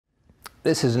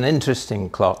This is an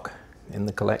interesting clock in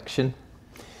the collection.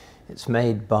 It's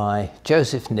made by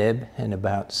Joseph Knibb in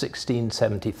about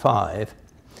 1675,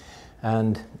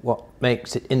 and what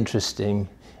makes it interesting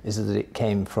is that it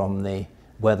came from the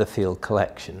Wetherfield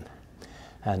Collection.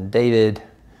 And David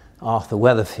Arthur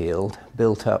Wetherfield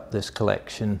built up this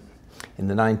collection in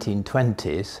the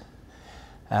 1920s,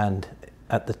 and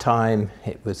at the time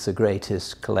it was the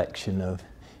greatest collection of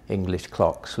English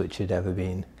clocks which had ever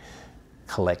been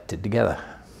collected together.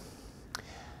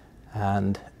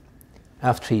 And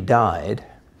after he died,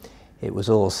 it was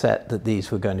all set that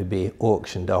these were going to be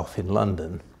auctioned off in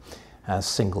London as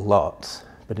single lots,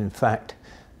 but in fact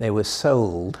they were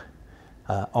sold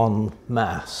en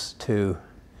masse to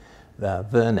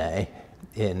Verney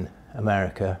in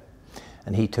America,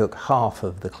 and he took half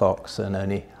of the clocks and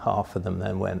only half of them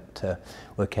then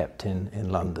were kept in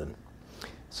London.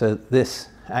 So this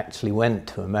actually went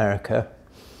to America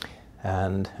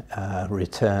and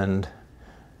returned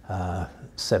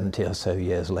 70 or so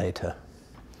years later.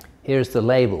 Here's the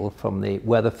label from the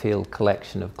Wetherfield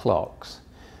Collection of clocks,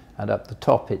 and up the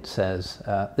top it says,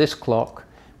 this clock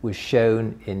was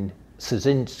shown in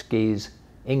Szynski's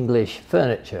English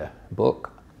Furniture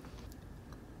book.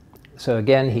 So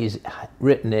again, he's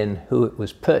written in who it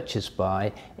was purchased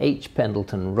by, H.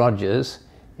 Pendleton Rogers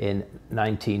in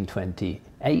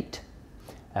 1928,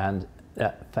 and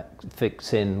that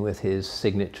fits in with his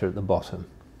signature at the bottom.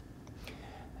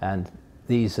 And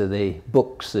these are the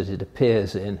books that it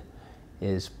appears in,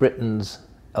 is Britain's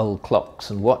Old Clocks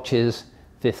and Watches,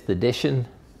 5th edition,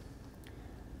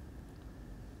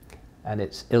 and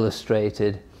it's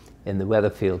illustrated in the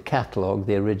Wetherfield catalogue,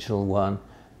 the original one,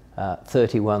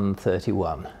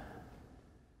 3131.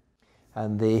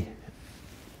 And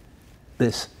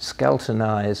this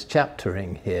skeletonized chapter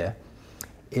ring here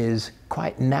is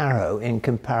quite narrow in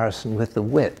comparison with the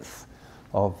width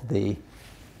of the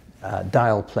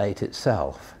dial plate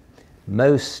itself.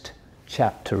 Most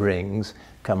chapter rings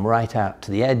come right out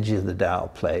to the edge of the dial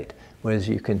plate, whereas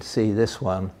you can see this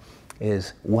one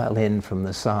is well in from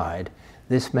the side.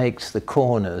 This makes the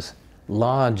corners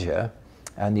larger,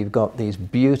 and you've got these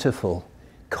beautiful,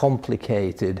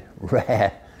 complicated,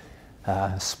 rare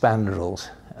spandrels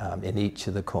in each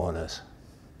of the corners.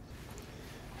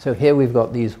 So here we've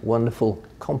got these wonderful,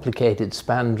 complicated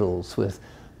spandrels with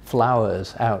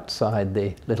flowers outside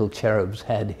the little cherub's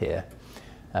head here,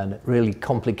 and really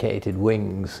complicated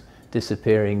wings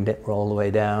disappearing all the way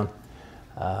down.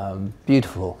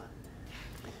 Beautiful.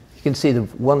 You can see the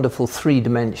wonderful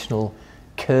three-dimensional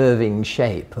curving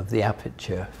shape of the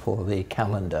aperture for the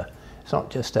calendar. It's not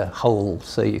just a hole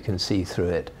so you can see through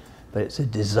it, but it's a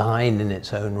design in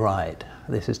its own right.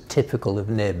 This is typical of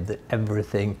Knibb, that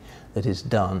everything that is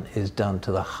done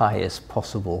to the highest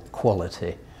possible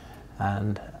quality,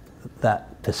 and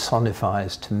that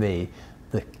personifies to me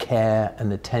the care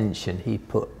and attention he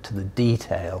put to the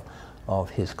detail of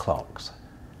his clocks.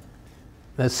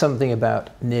 There's something about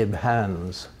Knibb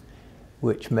hands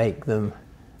which make them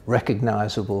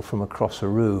recognizable from across a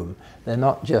room. They're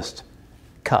not just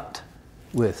cut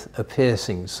with a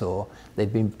piercing saw,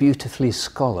 they've been beautifully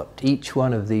scalloped. Each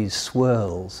one of these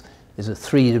swirls is a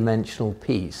three-dimensional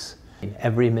piece.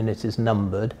 Every minute is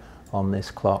numbered on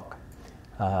this clock.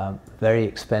 Very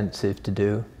expensive to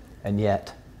do, and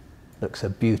yet looks a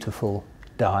beautiful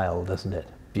dial, doesn't it?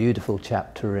 Beautiful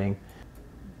chapter ring.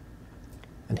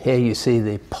 And here you see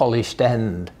the polished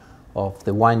end of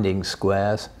the winding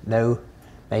squares, no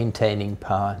maintaining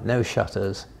power, no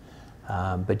shutters,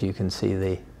 but you can see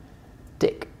the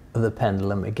tick of the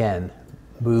pendulum again,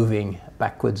 moving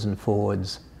backwards and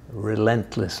forwards,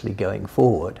 relentlessly going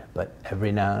forward, but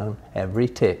every now, every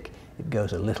tick, it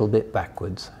goes a little bit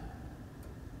backwards.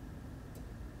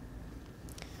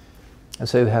 And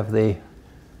so we have the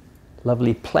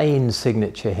lovely plain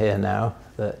signature here now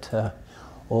that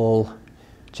all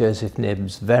Joseph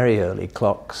Knibb's very early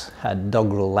clocks had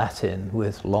doggerel Latin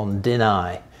with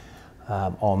Londini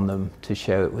on them to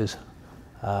show it was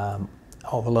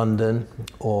of London,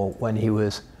 or when he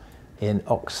was in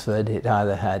Oxford it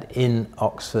either had in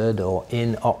Oxford or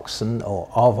in Oxon or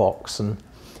of Oxon,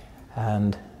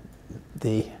 and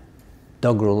the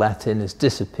doggerel Latin has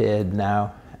disappeared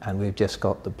now and we've just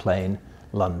got the plain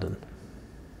London.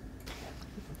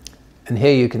 And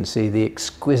here you can see the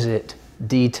exquisite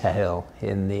detail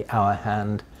in the hour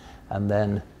hand, and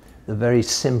then the very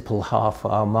simple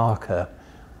half-hour marker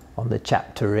on the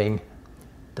chapter ring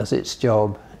does its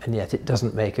job, and yet it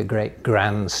doesn't make a great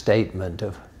grand statement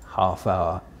of half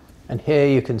hour. And here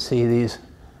you can see these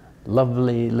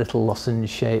lovely little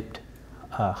lozenge-shaped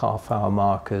half-hour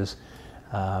markers,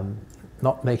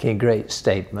 not making a great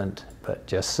statement, but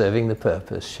just serving the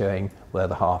purpose, showing where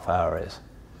the half hour is.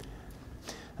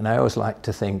 And I always like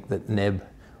to think that Knibb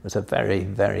was a very,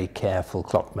 very careful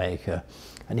clockmaker,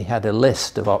 and he had a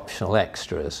list of optional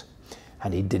extras,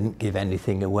 and he didn't give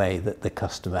anything away that the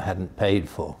customer hadn't paid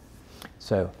for.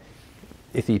 So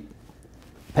if he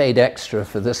paid extra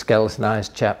for the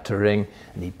skeletonized chapter ring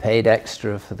and he paid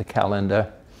extra for the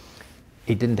calendar,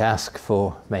 he didn't ask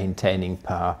for maintaining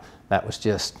power. That was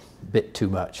just a bit too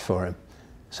much for him,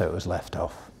 so it was left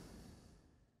off.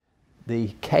 The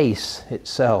case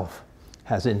itself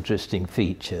has interesting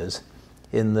features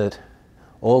in that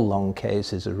all long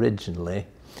cases originally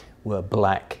were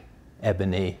black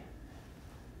ebony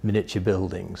miniature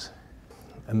buildings,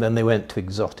 and then they went to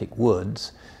exotic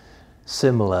woods,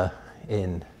 similar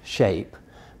in shape,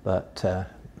 but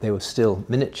they were still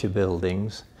miniature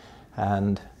buildings,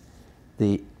 and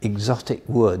the exotic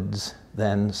woods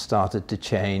then started to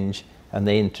change, and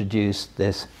they introduced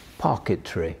this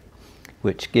parquetry,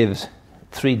 which gives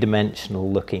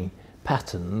three-dimensional looking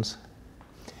patterns,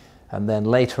 and then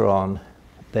later on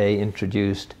they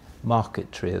introduced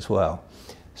marquetry as well.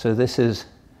 So this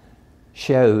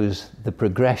shows the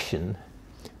progression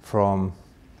from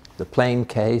the plain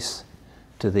case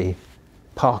to the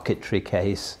parquetry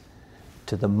case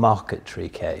to the marquetry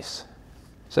case.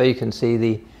 So you can see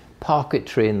the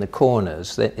parquetry in the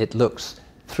corners, it looks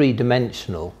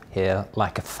three-dimensional here,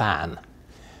 like a fan,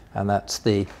 and that's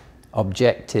the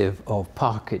objective of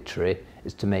parquetry,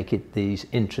 is to make it these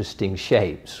interesting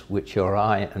shapes which your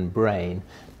eye and brain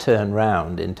turn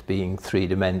round into being three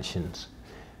dimensions.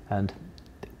 And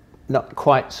not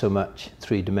quite so much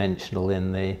three-dimensional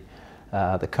in the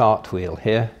cartwheel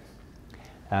here,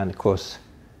 and of course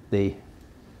the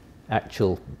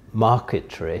actual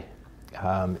marquetry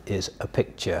is a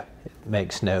picture. It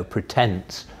makes no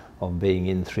pretense of being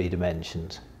in three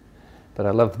dimensions. But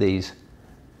I love these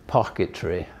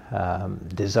parquetry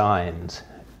designs.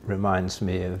 Reminds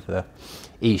me of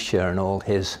Escher and all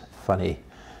his funny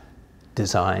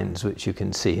designs, which you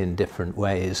can see in different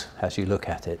ways as you look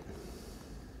at it.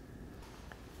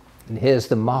 And here's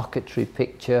the marquetry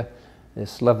picture,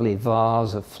 this lovely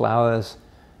vase of flowers.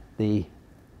 The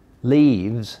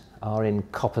leaves are in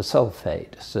copper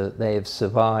sulfate, so they have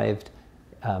survived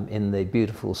in the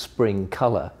beautiful spring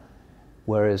colour,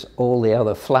 whereas all the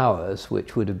other flowers,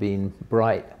 which would have been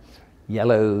bright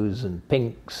yellows and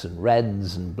pinks and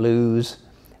reds and blues,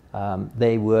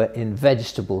 they were in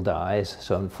vegetable dyes,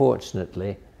 so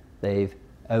unfortunately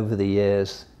over the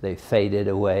years they've faded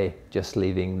away, just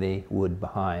leaving the wood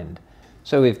behind.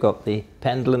 So we've got the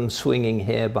pendulum swinging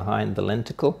here behind the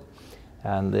lenticle,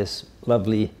 and this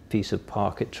lovely piece of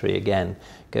parquetry again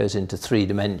goes into three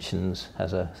dimensions,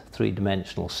 has a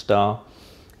three-dimensional star,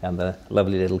 and the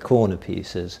lovely little corner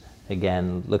pieces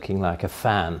again looking like a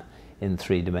fan in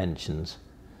three dimensions.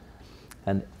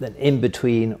 And then in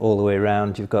between, all the way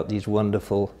around, you've got these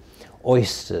wonderful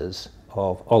oysters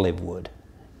of olive wood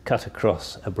cut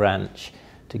across a branch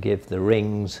to give the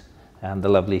rings and the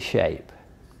lovely shape,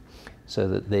 so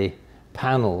that the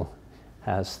panel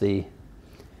has the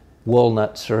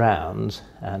walnut surrounds,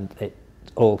 and it's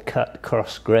all cut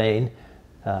cross grain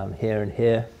here and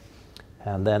here,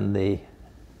 and then the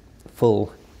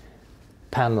full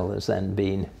panel has then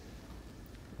been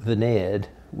veneered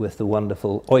with the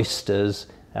wonderful oysters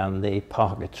and the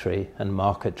parquetry and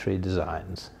marquetry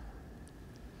designs.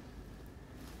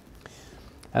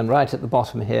 And right at the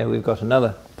bottom here we've got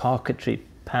another parquetry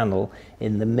panel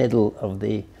in the middle of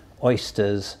the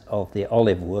oysters of the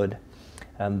olive wood,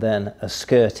 and then a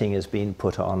skirting has been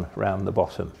put on round the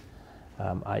bottom.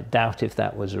 I doubt if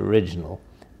that was original,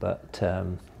 but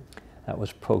that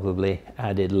was probably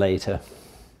added later.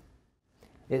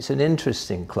 It's an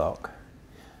interesting clock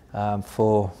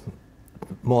for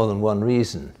more than one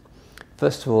reason.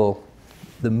 First of all,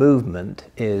 the movement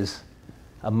is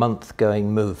a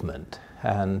month-going movement,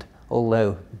 and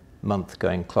although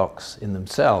month-going clocks in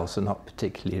themselves are not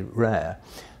particularly rare,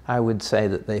 I would say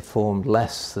that they formed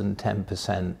less than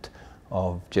 10%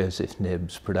 of Joseph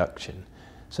Knibb's production.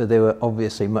 So they were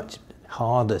obviously much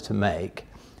harder to make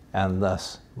and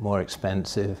thus more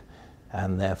expensive,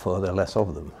 and therefore there are less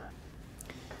of them.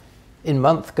 In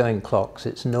month-going clocks,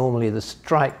 it's normally the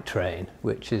strike train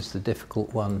which is the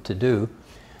difficult one to do,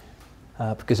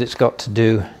 because it's got to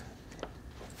do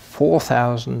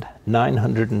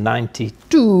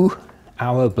 4,992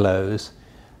 hour blows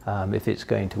if it's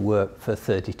going to work for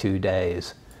 32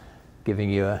 days, giving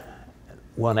you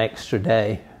one extra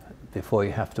day before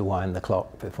you have to wind the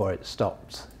clock before it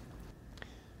stops.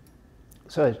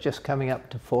 So it's just coming up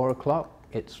to 4 o'clock.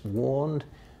 It's warned.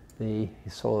 You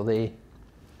saw the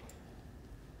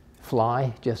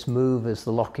fly, just move as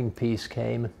the locking piece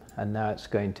came, and now it's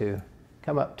going to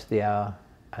come up to the hour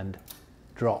and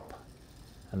drop.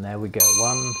 And there we go.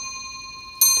 1,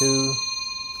 2,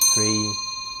 3,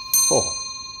 4.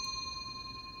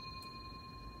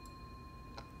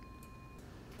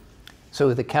 So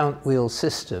with the count wheel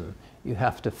system, you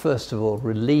have to first of all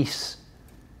release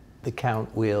the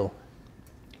count wheel,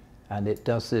 and it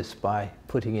does this by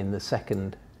putting in the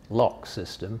second lock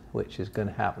system, which is going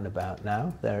to happen about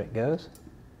now. There it goes.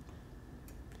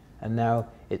 And now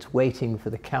it's waiting for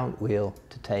the count wheel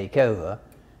to take over,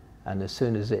 and as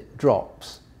soon as it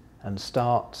drops and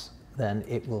starts, then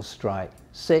it will strike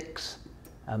 6,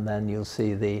 and then you'll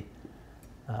see the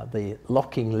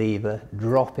locking lever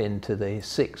drop into the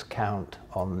 6 count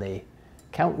on the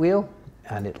count wheel,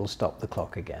 and it'll stop the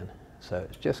clock again. So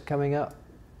it's just coming up.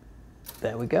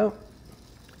 There we go.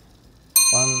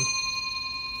 1,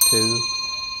 2,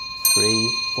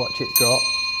 3, watch it drop,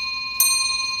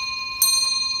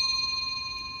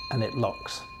 and it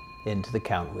locks into the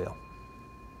count wheel.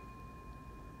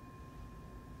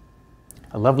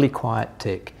 A lovely quiet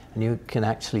tick, and you can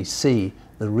actually see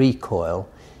the recoil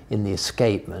in the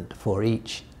escapement for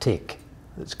each tick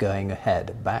that's going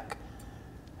ahead, back,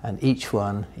 and each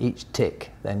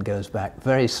tick then goes back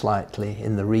very slightly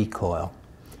in the recoil.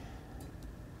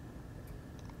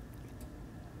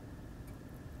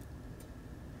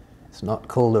 It's not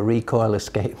called a recoil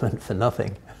escapement for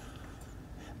nothing.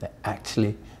 It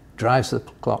actually drives the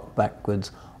clock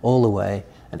backwards all the way,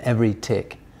 and every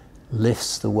tick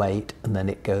lifts the weight, and then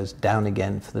it goes down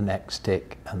again for the next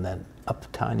tick, and then up a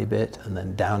tiny bit, and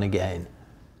then down again.